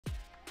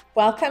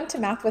Welcome to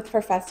Math with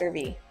Professor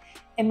V.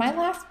 In my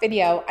last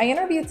video, I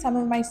interviewed some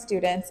of my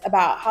students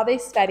about how they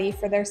study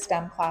for their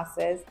STEM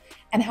classes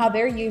and how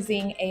they're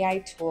using AI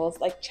tools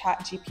like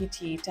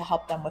ChatGPT to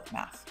help them with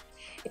math.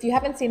 If you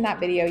haven't seen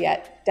that video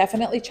yet,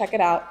 definitely check it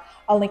out.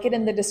 I'll link it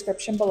in the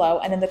description below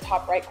and in the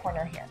top right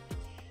corner here.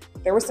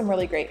 There were some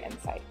really great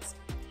insights.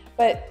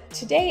 But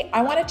today,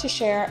 I wanted to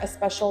share a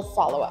special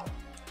follow-up.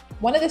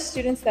 One of the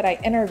students that I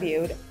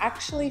interviewed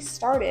actually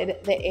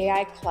started the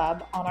AI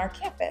club on our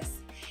campus.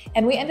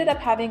 And we ended up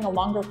having a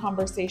longer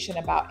conversation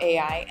about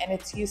AI and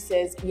its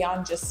uses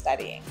beyond just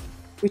studying.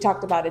 We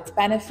talked about its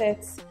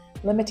benefits,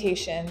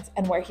 limitations,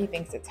 and where he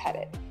thinks it's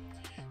headed.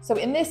 So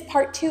in this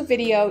part 2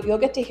 video, you'll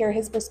get to hear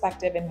his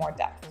perspective in more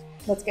depth.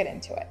 Let's get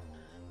into it.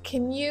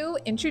 Can you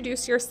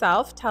introduce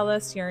yourself, tell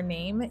us your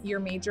name, your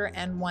major,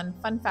 and one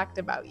fun fact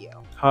about you?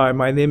 Hi,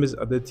 my name is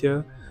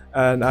Aditya,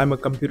 and I'm a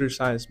computer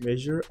science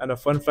major. And a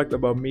fun fact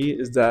about me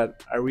is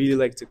that I really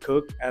like to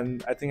cook,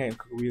 and I think I can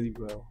cook really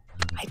well.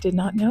 I did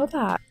not know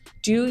that.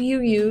 Do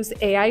you use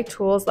AI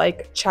tools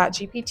like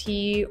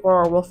ChatGPT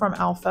or Wolfram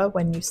Alpha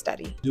when you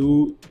study? I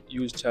do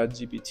use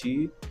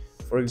ChatGPT,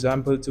 for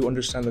example, to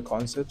understand the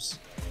concepts.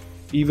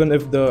 Even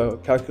if the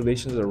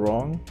calculations are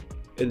wrong,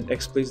 it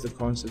explains the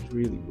concept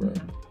really well.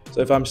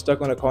 So if I'm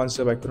stuck on a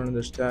concept I couldn't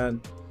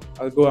understand,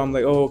 I'm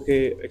like, oh,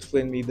 okay,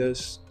 explain me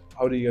this.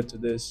 How do you get to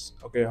this?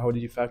 Okay, how do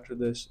you factor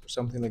this? Or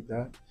something like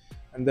that.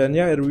 And then,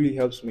 yeah, it really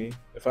helps me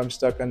if I'm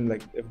stuck and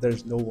like if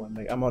there's no one,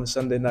 like I'm on a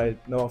Sunday night,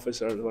 no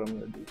office hours, what I'm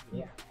gonna do.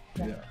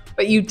 Yeah.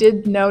 But you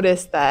did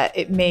notice that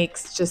it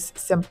makes just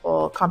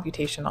simple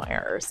computational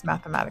errors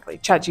mathematically.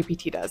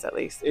 ChatGPT does, at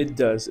least. It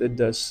does.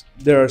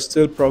 They are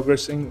still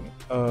progressing,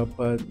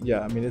 but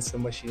yeah, I mean, it's a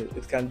machine.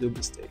 It can do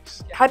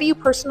mistakes. How do you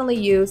personally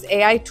use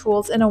AI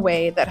tools in a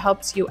way that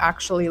helps you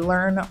actually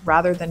learn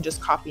rather than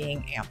just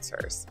copying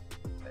answers?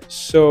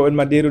 So in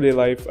my day-to-day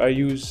life, I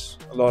use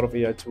a lot of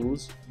AI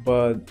tools,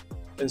 but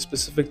in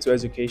specific to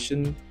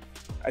education,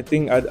 I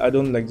think I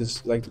don't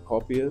just like to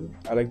copy it.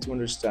 I like to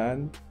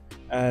understand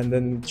and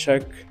then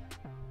check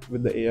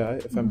with the AI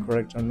if I'm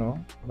correct or not.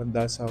 But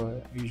that's how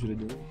I usually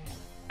do it.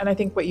 And I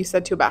think what you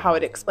said too about how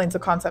it explains the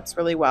concepts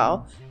really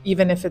well,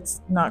 even if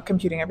it's not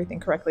computing everything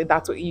correctly,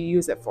 that's what you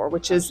use it for,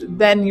 which is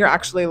then you're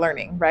actually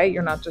learning, right?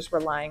 You're not just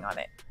relying on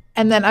it.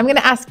 And then I'm going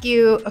to ask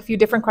you a few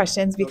different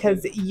questions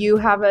because you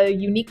have a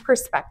unique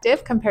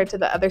perspective compared to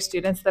the other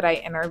students that I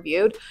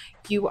interviewed.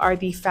 You are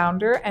the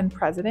founder and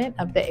president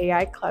of the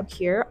AI Club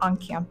here on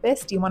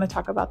campus. Do you want to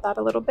talk about that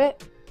a little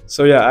bit?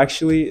 So yeah,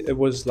 actually it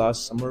was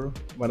last summer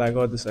when I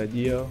got this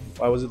idea.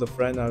 I was with a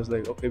friend, I was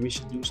like, okay, we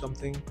should do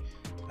something.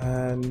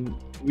 And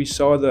we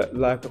saw the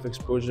lack of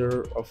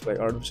exposure of like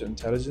artificial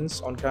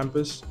intelligence on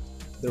campus.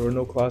 There were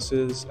no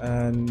classes,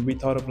 and we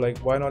thought of like,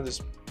 why not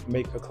just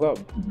make a club?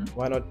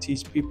 Why not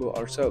teach people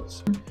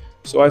ourselves?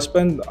 So I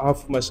spent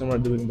half of my summer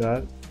doing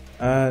that.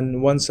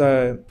 And once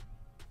I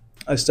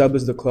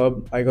established the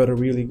club, I got a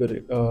really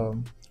good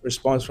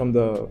response from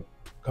the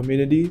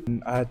community.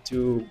 And I had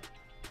to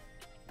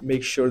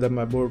make sure that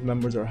my board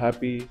members are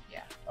happy.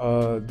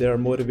 They're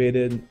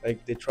motivated,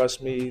 like they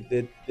trust me,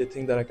 they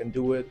think that I can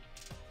do it.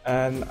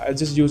 And I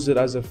just used it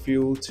as a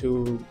fuel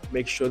to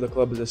make sure the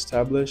club is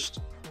established,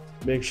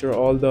 make sure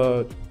all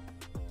the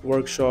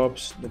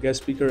workshops, the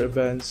guest speaker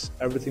events,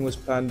 everything was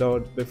planned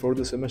out before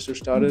the semester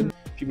started.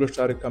 People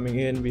started coming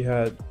in. We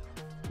had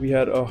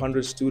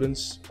 100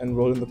 students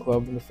enrolled in the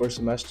club in the first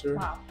semester.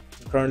 Wow.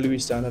 Currently we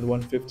stand at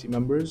 150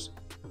 members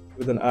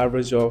with an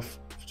average of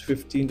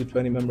 15 to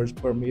 20 members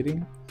per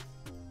meeting.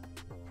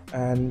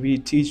 And we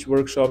teach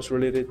workshops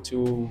related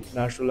to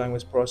natural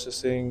language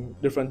processing,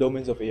 different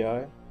domains of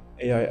AI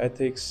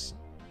ethics,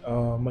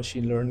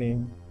 machine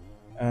learning,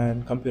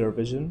 and computer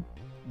vision.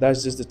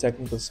 That's just the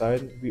technical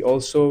side. We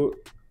also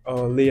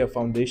lay a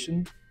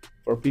foundation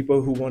for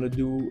people who want to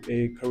do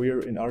a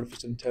career in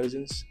artificial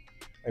intelligence,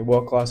 like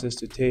what classes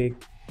to take,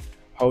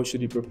 how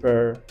should you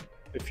prepare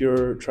if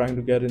you're trying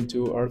to get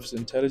into artificial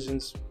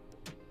intelligence,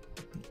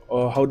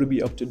 or how to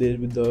be up to date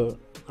with the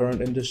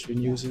current industry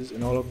news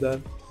and all of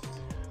that.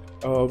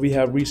 We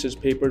have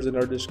research papers in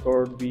our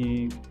Discord.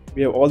 We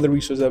have all the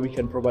resources that we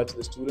can provide to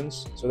the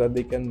students so that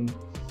they can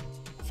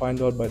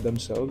find out by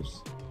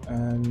themselves.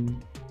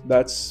 And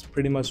that's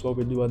pretty much what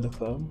we do at the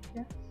club.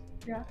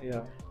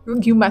 Yeah.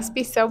 You must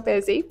be so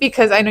busy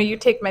because I know you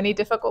take many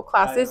difficult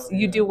classes.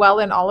 You do well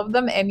in all of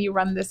them, and you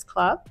run this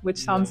club, which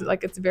sounds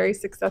like it's very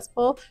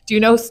successful. Do you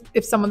know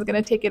if someone's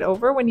going to take it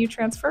over when you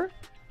transfer?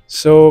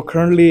 So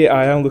currently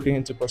I am looking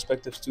into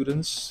prospective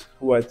students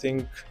who I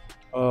think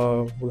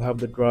will have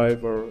the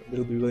drive or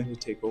will be willing to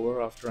take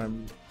over after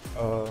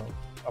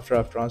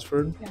I've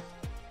transferred.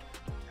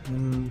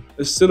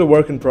 It's still a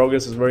work in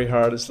progress. It's very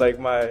hard. It's like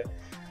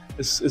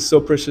it's so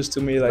precious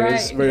to me. Like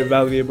it's very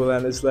valuable,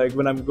 and it's like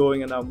when I'm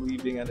going and I'm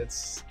leaving, and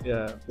it's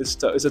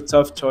a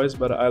tough choice,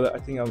 but I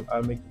think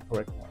I'll make the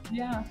correct one.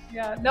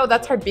 No,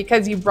 that's hard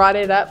because you brought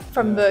it up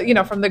from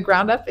the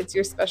ground up. It's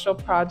your special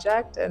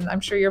project, and I'm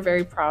sure you're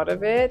very proud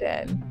of it.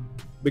 And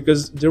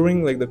because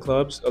during like the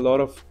clubs, a lot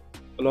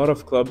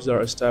of clubs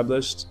are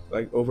established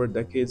like over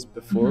decades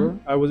before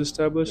I was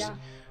established.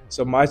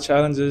 So my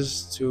challenge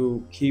is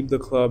to keep the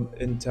club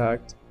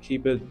intact,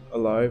 keep it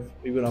alive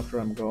even after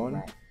I'm gone.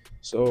 Right.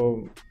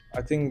 So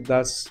I think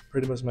that's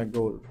pretty much my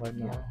goal right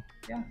now.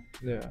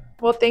 Yeah.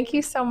 Well, thank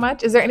you so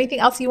much. Is there anything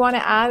else you want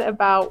to add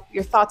about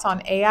your thoughts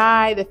on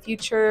AI, the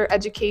future,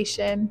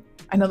 education?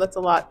 I know that's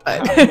a lot,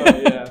 but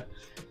Yeah.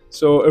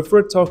 So if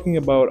we're talking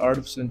about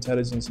artificial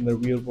intelligence in the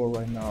real world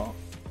right now,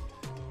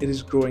 it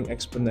is growing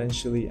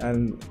exponentially,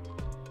 and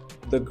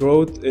the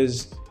growth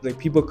is like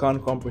people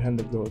can't comprehend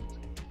the growth.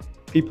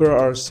 People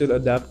are still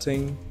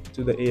adapting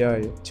to the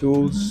AI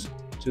tools,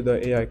 to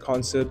the AI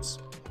concepts,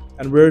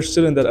 and we're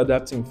still in that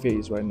adapting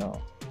phase right now.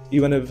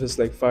 Even if it's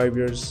like 5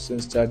 years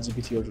since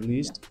ChatGPT was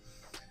released,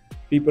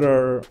 people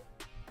are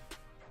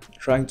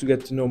trying to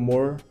get to know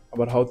more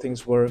about how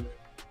things work.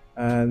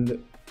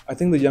 And I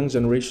think the young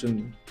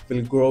generation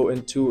will grow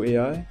into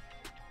AI,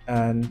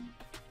 and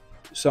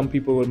some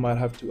people might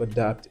have to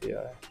adapt AI.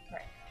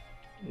 Right.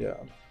 Yeah.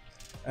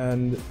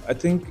 And I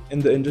think in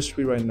the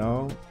industry right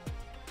now,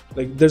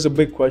 like there's a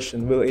big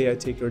question, will AI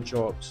take your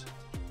jobs?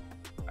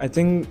 I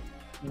think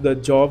the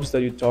jobs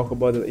that you talk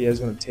about that AI is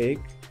going to take,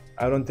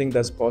 I don't think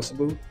that's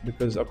possible,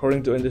 because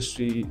according to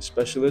industry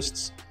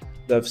specialists,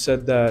 they've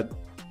said that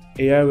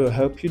AI will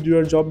help you do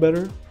your job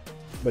better,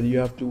 but you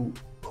have to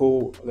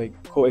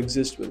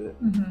coexist with it.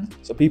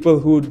 So people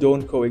who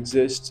don't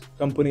coexist,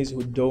 companies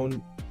who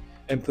don't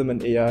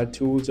implement AI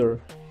tools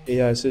or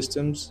AI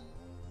systems,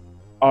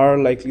 are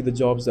likely the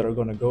jobs that are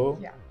going to go.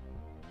 Yeah.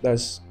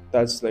 That's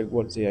like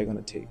what's AI going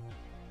to take.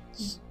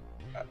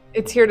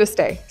 It's here to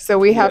stay. So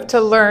we have to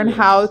learn Yes.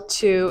 how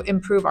to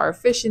improve our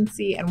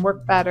efficiency and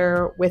work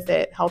better with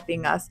it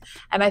helping us.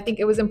 And I think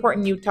it was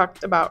important you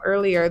talked about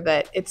earlier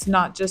that it's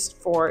not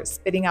just for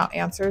spitting out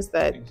answers,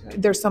 that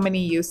there's so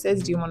many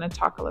uses. Do you want to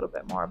talk a little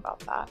bit more about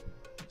that?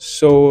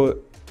 So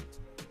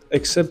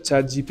except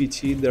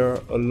ChatGPT,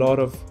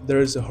 there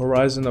is a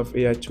horizon of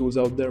AI tools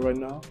out there right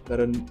now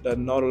that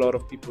not a lot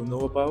of people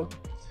know about.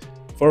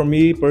 For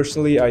me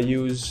personally, I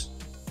use,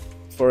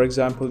 for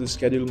example, to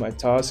schedule my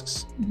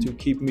tasks, to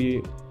keep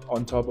me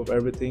on top of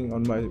everything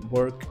on my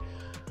work.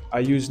 I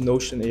use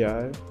Notion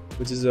AI,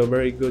 which is a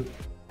very good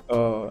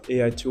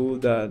AI tool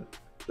that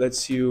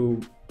lets you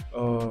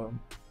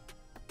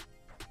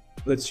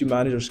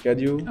manage your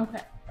schedule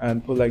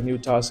and put like new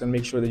tasks and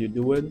make sure that you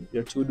do it,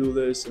 your to-do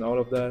list and all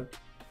of that.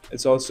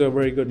 It's also a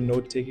very good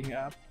note-taking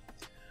app.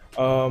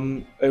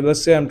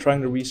 Let's say I'm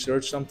trying to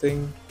research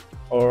something,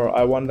 or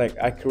I want like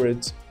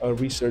accurate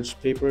research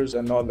papers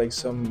and not like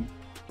some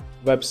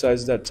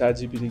websites that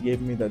ChatGPT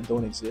gave me that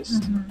don't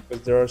exist,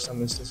 because there are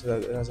some instances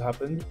that it has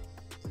happened.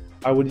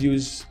 I would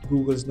use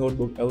Google's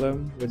Notebook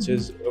LM, which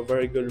is a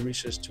very good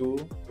research tool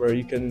where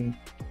you can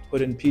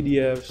put in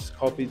PDFs,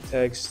 copy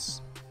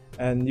texts,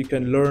 and you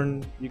can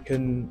learn, you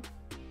can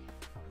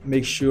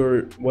make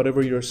sure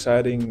whatever you're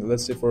citing,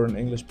 let's say for an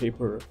English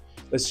paper,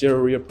 let's say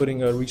you're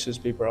putting a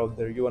research paper out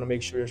there, you want to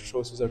make sure your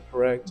sources are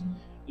correct.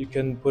 You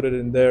can put it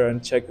in there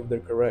and check if they're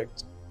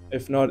correct.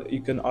 If not,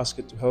 you can ask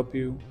it to help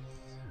you.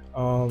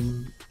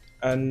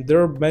 And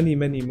there are many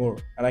more,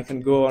 and I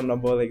can go on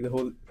about like the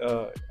whole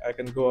I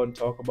can go and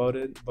talk about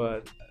it,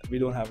 but we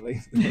don't have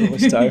like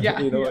much time.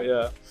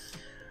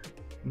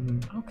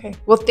 Okay.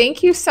 Well,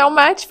 thank you so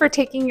much for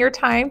taking your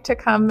time to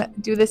come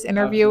do this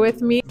interview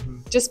with me.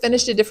 Just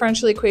finished a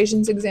differential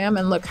equations exam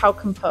and look how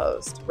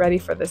composed, ready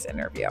for this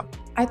interview.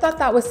 I thought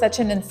that was such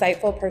an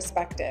insightful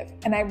perspective,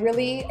 and I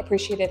really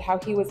appreciated how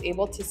he was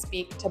able to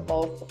speak to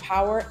both the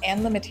power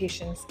and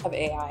limitations of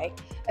AI,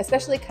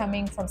 especially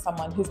coming from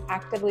someone who's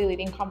actively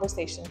leading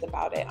conversations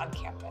about it on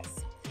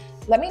campus.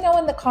 Let me know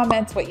in the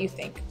comments what you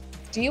think.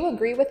 Do you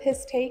agree with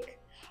his take?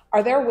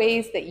 Are there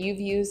ways that you've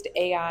used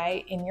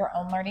AI in your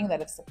own learning that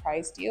have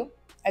surprised you?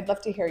 I'd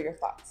love to hear your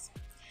thoughts.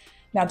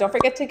 Now, don't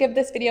forget to give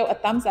this video a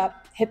thumbs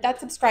up, hit that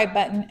subscribe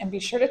button, and be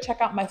sure to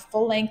check out my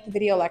full-length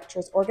video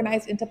lectures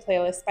organized into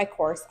playlists by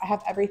course. I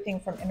have everything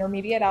from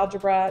intermediate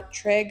algebra,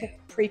 trig,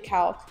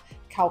 pre-calc,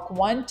 calc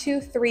 1,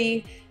 2,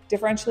 3,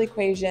 differential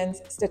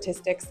equations,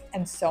 statistics,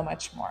 and so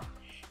much more.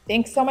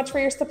 Thanks so much for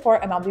your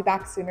support, and I'll be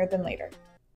back sooner than later.